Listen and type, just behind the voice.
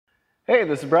Hey,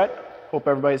 this is Brett. Hope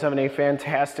everybody's having a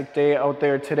fantastic day out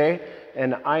there today.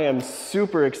 And I am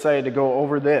super excited to go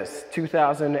over this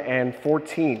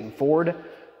 2014 Ford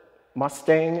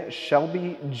Mustang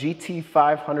Shelby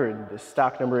Gt500. The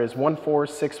stock number is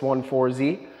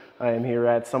 14614Z. I am here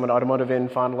at Summit Automotive in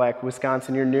Fond du Lac,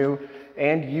 Wisconsin, your new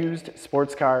and used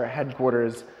sports car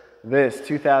headquarters. This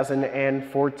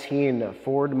 2014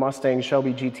 Ford Mustang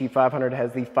Shelby Gt500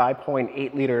 has the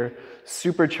 5.8 liter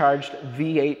supercharged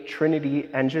V8 Trinity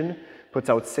engine, puts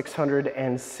out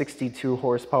 662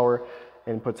 horsepower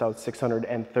and puts out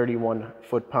 631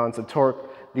 foot-pounds of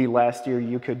torque. The last year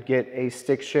you could get a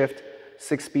stick shift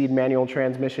 6-speed manual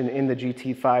transmission in the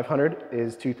Gt500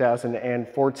 is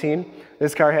 2014.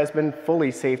 This car has been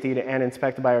fully safetied and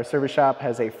inspected by our service shop,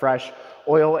 has a fresh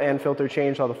oil and filter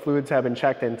change. All the fluids have been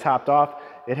checked and topped off.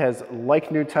 It has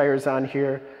like new tires on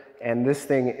here, and this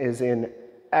thing is in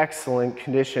excellent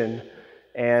condition.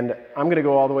 And I'm gonna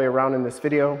go all the way around in this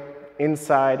video,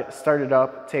 inside, start it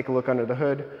up, take a look under the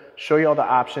hood, show you all the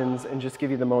options, and just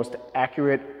give you the most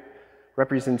accurate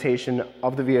representation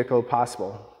of the vehicle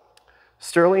possible.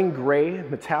 Sterling gray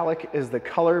metallic is the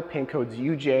color, paint code's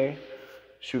UJ.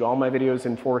 Shoot all my videos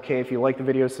in 4K. If you like the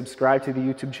video, subscribe to the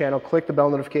YouTube channel, click the bell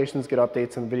notifications, get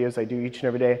updates on the videos I do each and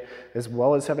every day, as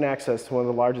well as having access to one of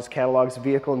the largest catalogs of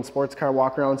vehicle and sports car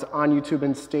walkarounds on YouTube,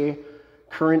 and stay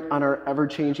current on our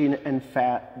ever-changing and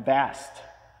vast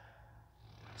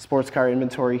sports car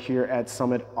inventory here at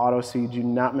Summit Auto, so you do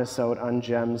not miss out on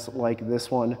gems like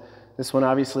this one. This one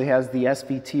obviously has the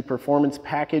SVT performance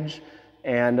package,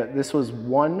 and this was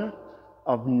one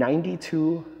of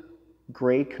 92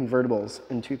 gray convertibles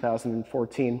in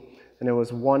 2014, and it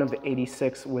was one of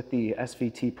 86 with the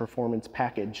SVT performance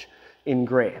package in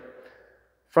gray.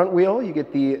 Front wheel, you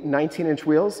get the 19-inch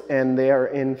wheels, and they are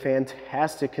in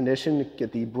fantastic condition. You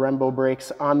get the Brembo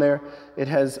brakes on there. It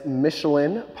has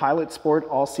Michelin Pilot Sport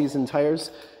all-season tires.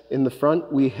 In the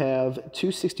front, we have two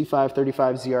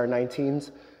 65/35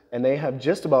 ZR19s, and they have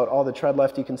just about all the tread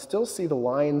left. You can still see the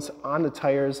lines on the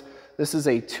tires. This is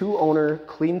a two-owner,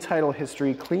 clean title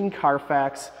history, clean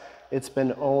CARFAX. It's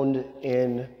been owned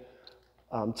in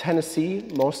Tennessee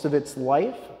most of its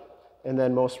life, and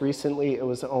then most recently it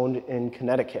was owned in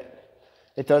Connecticut.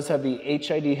 It does have the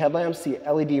HID headlamps, the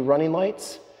LED running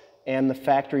lights, and the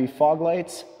factory fog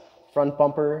lights. Front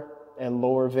bumper and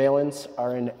lower valence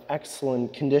are in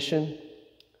excellent condition.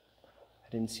 I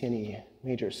didn't see any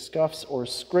major scuffs or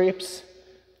scrapes.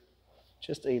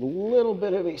 Just a little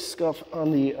bit of a scuff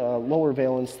on the lower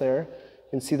valence there. You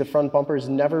can see the front bumper's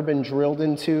never been drilled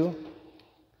into.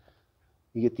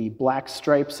 You get the black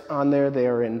stripes on there. They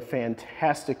are in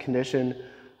fantastic condition.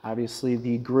 Obviously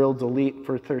the grille delete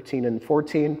for 13 and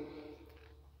 14.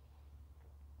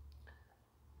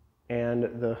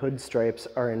 And the hood stripes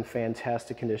are in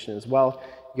fantastic condition as well.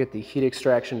 You get the heat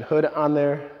extraction hood on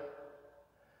there.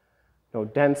 No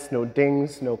dents, no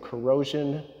dings, no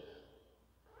corrosion,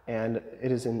 and it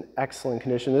is in excellent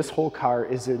condition. This whole car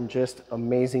is in just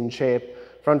amazing shape.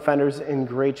 Front fender's in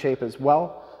great shape as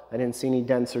well. I didn't see any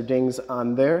dents or dings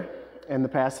on there. And the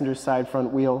passenger side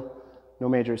front wheel, no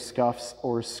major scuffs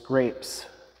or scrapes.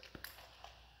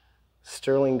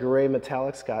 Sterling gray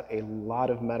metallic's got a lot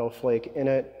of metal flake in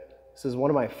it. This is one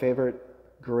of my favorite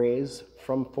grays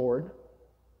from Ford.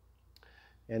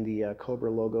 And the Cobra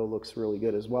logo looks really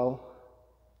good as well.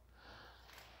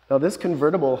 Now this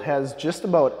convertible has just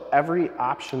about every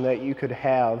option that you could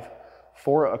have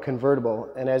for a convertible.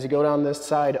 And as you go down this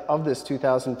side of this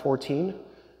 2014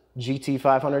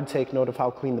 Gt500, take note of how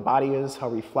clean the body is, how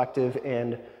reflective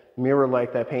and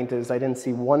mirror-like that paint is. I didn't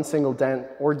see one single dent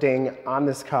or ding on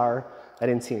this car. I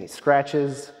didn't see any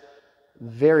scratches.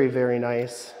 Very, very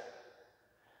nice.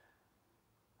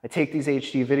 I take these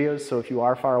HD videos, so if you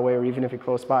are far away or even if you're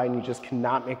close by and you just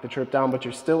cannot make the trip down, but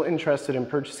you're still interested in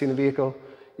purchasing the vehicle,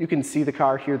 you can see the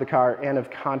car, hear the car, and have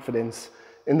confidence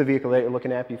in the vehicle that you're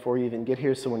looking at before you even get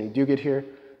here. So when you do get here,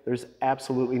 there's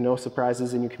absolutely no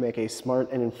surprises, and you can make a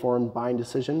smart and informed buying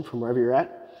decision from wherever you're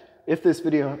at. If this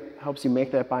video helps you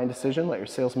make that buying decision, let your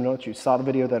salesman know that you saw the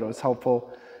video, that it was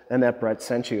helpful, and that Brett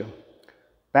sent you.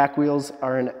 Back wheels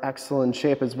are in excellent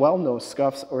shape as well. No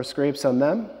scuffs or scrapes on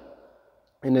them.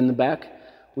 And in the back,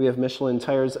 we have Michelin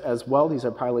tires as well. These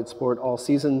are Pilot Sport all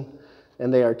season,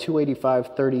 and they are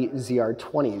 285/30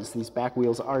 ZR20s. These back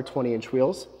wheels are 20-inch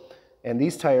wheels, and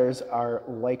these tires are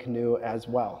like new as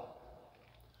well.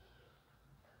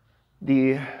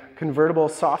 The convertible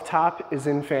soft top is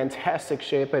in fantastic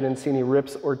shape. I didn't see any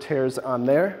rips or tears on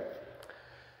there.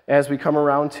 As we come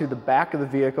around to the back of the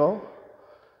vehicle,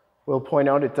 we'll point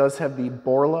out it does have the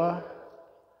Borla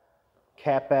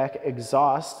catback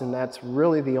exhaust, and that's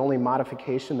really the only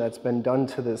modification that's been done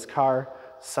to this car.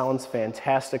 Sounds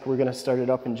fantastic. We're gonna start it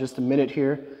up in just a minute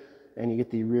here, and you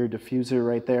get the rear diffuser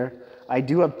right there. I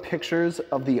do have pictures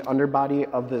of the underbody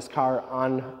of this car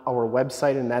on our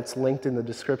website, and that's linked in the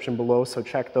description below, so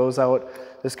check those out.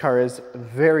 This car is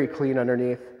very clean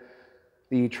underneath.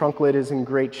 The trunk lid is in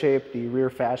great shape. The rear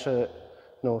fascia,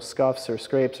 no scuffs or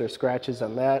scrapes or scratches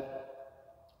on that.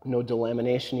 No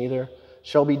delamination either.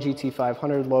 Shelby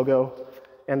Gt500 logo,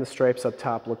 and the stripes up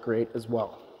top look great as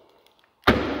well.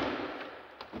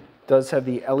 It does have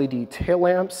the LED tail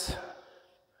lamps.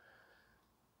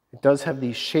 It does have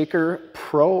the Shaker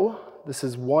Pro. This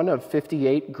is one of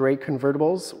 58 gray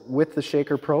convertibles with the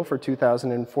Shaker Pro for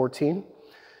 2014.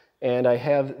 And I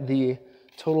have the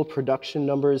total production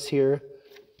numbers here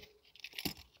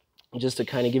just to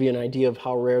kind of give you an idea of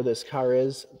how rare this car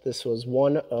is. This was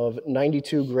one of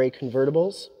 92 gray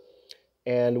convertibles.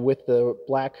 And with the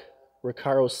black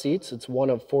Recaro seats, it's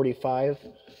one of 45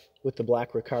 with the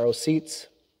black Recaro seats.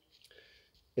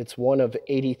 It's one of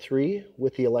 83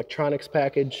 with the electronics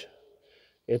package.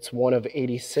 It's one of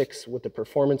 86 with the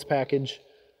performance package.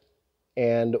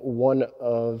 And one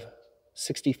of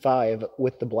 65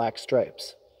 with the black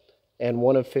stripes. And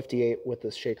one of 58 with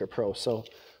the Shaker Pro. So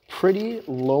pretty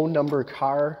low number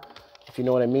car, if you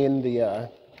know what I mean. The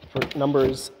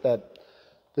numbers that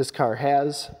this car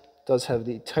has. Does have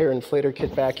the tire inflator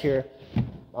kit back here.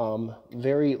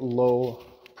 Very low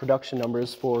production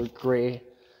numbers for gray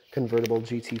convertible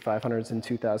GT500s in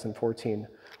 2014,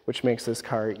 which makes this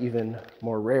car even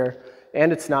more rare.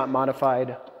 And it's not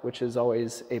modified, which is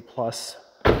always a plus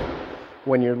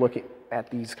when you're looking at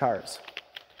these cars,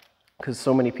 because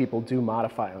so many people do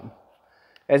modify them.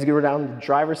 As you go down the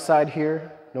driver's side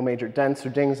here, no major dents or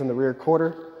dings in the rear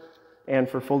quarter. And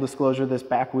for full disclosure, this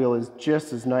back wheel is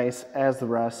just as nice as the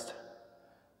rest.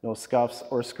 No scuffs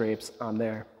or scrapes on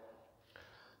there.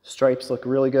 Stripes look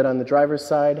really good on the driver's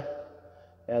side,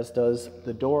 as does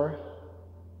the door.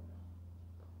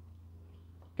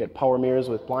 Get power mirrors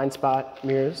with blind spot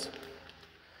mirrors.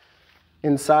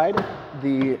 Inside,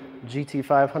 the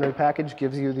GT500 package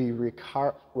gives you the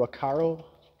Recaro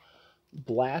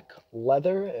black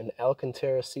leather and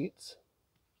Alcantara seats.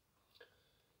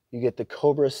 You get the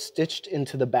Cobra stitched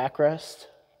into the backrest.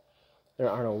 There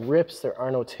are no rips, there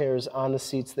are no tears on the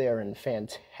seats. They are in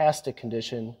fantastic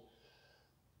condition.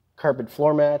 Carpet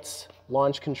floor mats,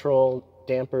 launch control,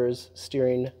 dampers,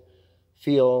 steering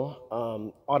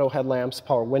feel, auto headlamps,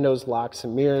 power windows, locks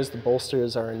and mirrors. The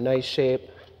bolsters are in nice shape.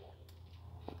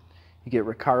 You get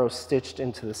Recaro stitched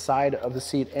into the side of the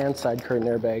seat and side curtain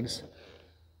airbags.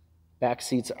 Back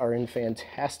seats are in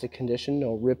fantastic condition,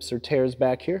 no rips or tears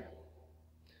back here.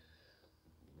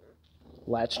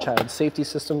 Latch child safety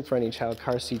system for any child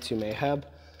car seats you may have.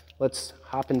 Let's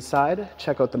hop inside,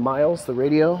 check out the miles, the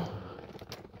radio,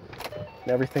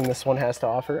 and everything this one has to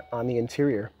offer on the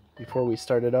interior before we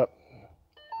start it up.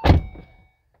 You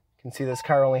can see this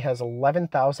car only has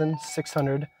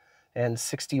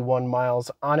 11,661 miles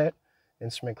on it.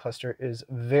 Instrument cluster is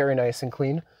very nice and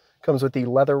clean. Comes with the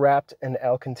leather wrapped and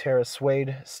Alcantara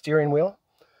suede steering wheel.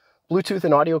 Bluetooth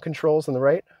and audio controls on the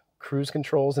right. Cruise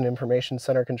controls and information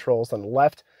center controls on the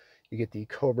left. You get the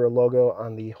Cobra logo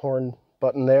on the horn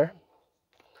button there.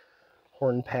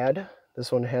 Horn pad.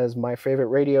 This one has my favorite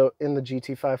radio in the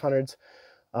GT500s.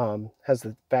 Has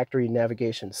the factory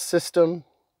navigation system.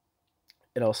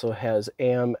 It also has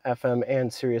AM, FM,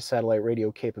 and Sirius satellite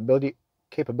radio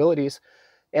capabilities.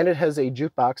 And it has a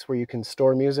jukebox where you can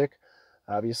store music.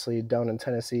 Obviously, down in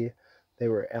Tennessee, they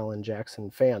were Alan Jackson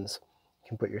fans. You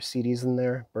can put your CDs in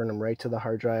there, burn them right to the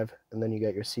hard drive, and then you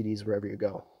got your CDs wherever you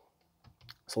go.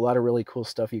 So a lot of really cool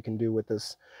stuff you can do with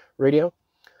this radio.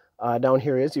 Down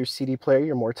here is your CD player,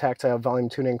 your more tactile volume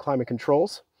tuning and climate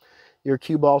controls, your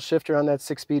cue ball shifter on that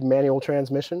 6-speed manual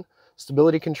transmission,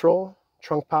 stability control,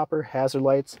 trunk popper, hazard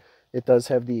lights. It does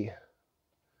have the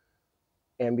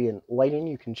ambient lighting.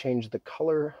 You can change the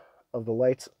color of the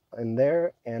lights in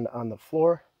there and on the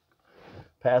floor.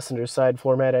 Passenger side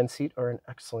floor mat and seat are in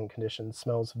excellent condition.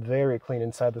 Smells very clean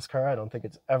inside this car. I don't think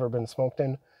it's ever been smoked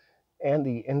in. And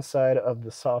the inside of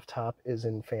the soft top is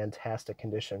in fantastic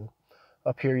condition.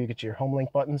 Up here you get your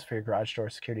Homelink buttons for your garage door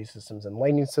security systems and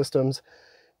lighting systems,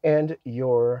 and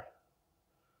your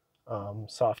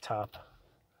soft top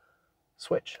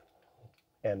switch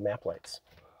and map lights.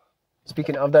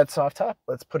 Speaking of that soft top,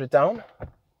 let's put it down.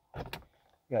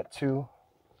 You got two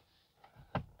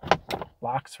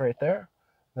locks right there.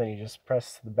 Then you just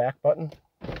press the back button.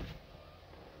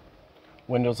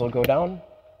 Windows will go down.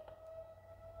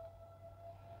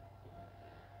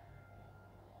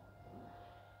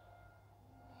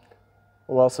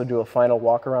 We'll also do a final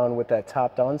walk around with that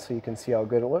top down so you can see how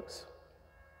good it looks.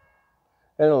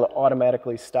 And it'll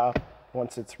automatically stop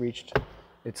once it's reached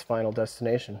its final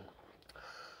destination.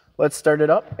 Let's start it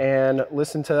up and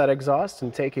listen to that exhaust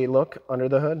and take a look under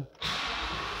the hood.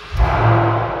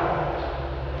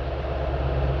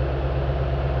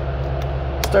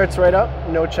 Starts right up,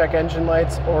 no check engine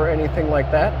lights or anything like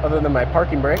that other than my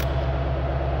parking brake.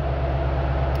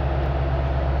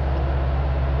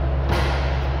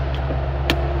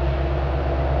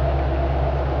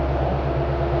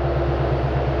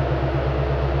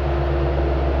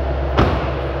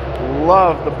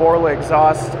 Love the Borla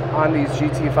exhaust on these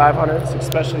GT500s,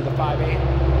 especially the 5.8.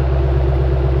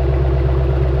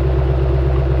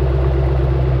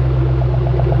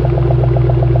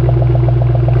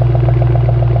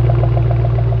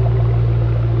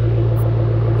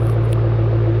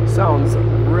 Sounds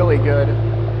really good.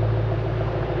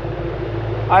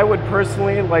 I would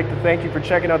personally like to thank you for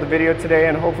checking out the video today,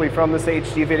 and hopefully from this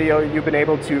HD video you've been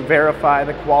able to verify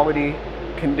the quality,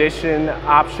 condition,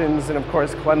 options, and of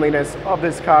course cleanliness of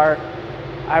this car.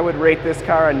 I would rate this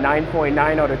car a 9.9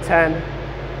 out of 10.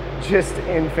 Just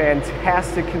in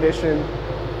fantastic condition.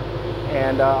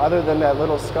 And other than that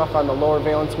little scuff on the lower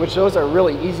valence, which those are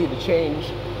really easy to change,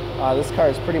 this car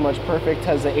is pretty much perfect.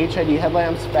 Has the HID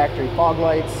headlamps, factory fog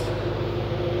lights,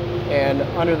 and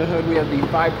under the hood we have the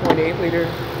 5.8 liter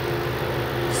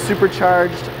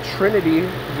supercharged Trinity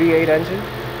V8 engine,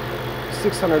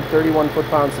 631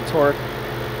 foot-pounds of torque.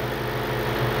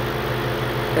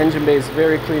 Engine bay is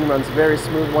very clean, runs very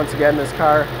smooth. Once again, this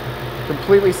car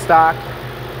completely stock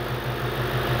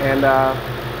and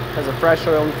has a fresh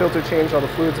oil and filter change. All the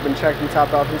fluids have been checked and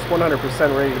topped off. It's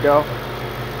 100% ready to go.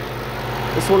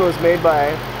 This one was made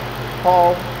by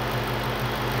Paul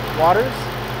Waters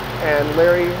and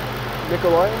Larry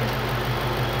Nicolai.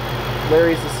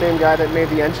 Larry's the same guy that made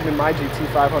the engine in my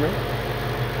GT500.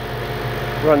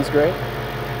 Runs great.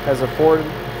 Has a Ford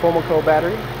Fomoco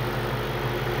battery.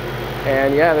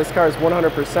 And yeah, this car is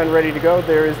 100% ready to go.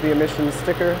 There is the emissions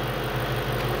sticker.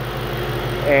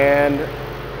 And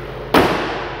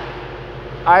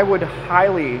I would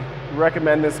highly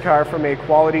recommend this car from a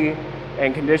quality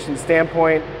and condition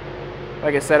standpoint.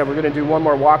 Like I said, we're going to do one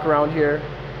more walk around here.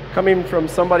 Coming from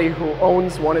somebody who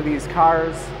owns one of these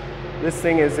cars, this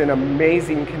thing is in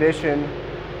amazing condition,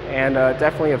 and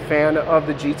definitely a fan of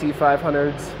the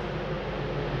GT500s.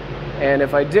 And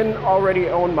if I didn't already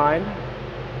own mine,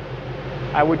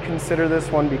 I would consider this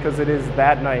one because it is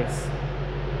that nice.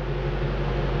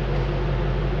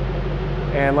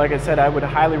 And like I said, I would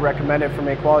highly recommend it from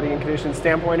a quality and condition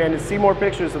standpoint. And to see more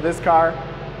pictures of this car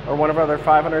or one of our other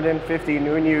 550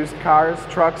 new and used cars,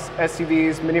 trucks,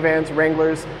 SUVs, minivans,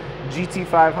 Wranglers,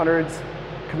 GT500s,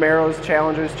 Camaros,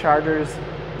 Challengers, Chargers,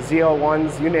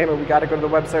 ZL1s, you name it, we got to go to the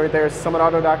website right there,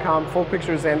 summitauto.com. Full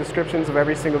pictures and descriptions of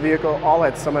every single vehicle, all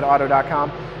at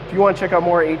summitauto.com. If you want to check out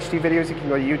more HD videos, you can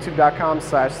go to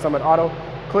youtube.com/summitauto.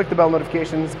 Click the bell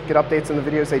notifications, get updates on the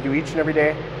videos I do each and every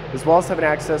day, as well as having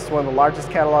access to one of the largest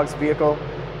catalogs of vehicle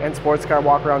and sports car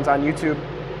walkarounds on YouTube.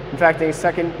 In fact, in a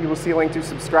second, you will see a link to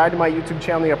subscribe to my YouTube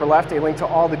channel in the upper left, a link to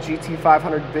all the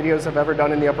GT500 videos I've ever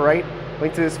done in the upper right,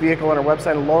 link to this vehicle on our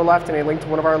website in the lower left, and a link to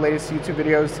one of our latest YouTube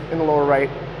videos in the lower right.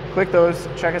 Click those,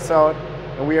 check us out,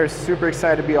 and we are super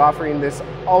excited to be offering this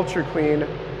ultra clean,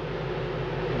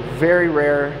 very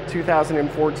rare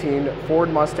 2014 Ford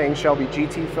Mustang Shelby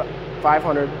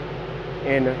GT500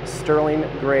 in sterling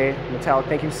gray metallic.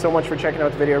 Thank you so much for checking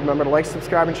out the video. Remember to like,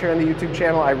 subscribe, and share on the YouTube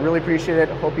channel. I really appreciate it.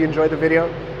 Hope you enjoyed the video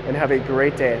and have a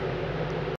great day.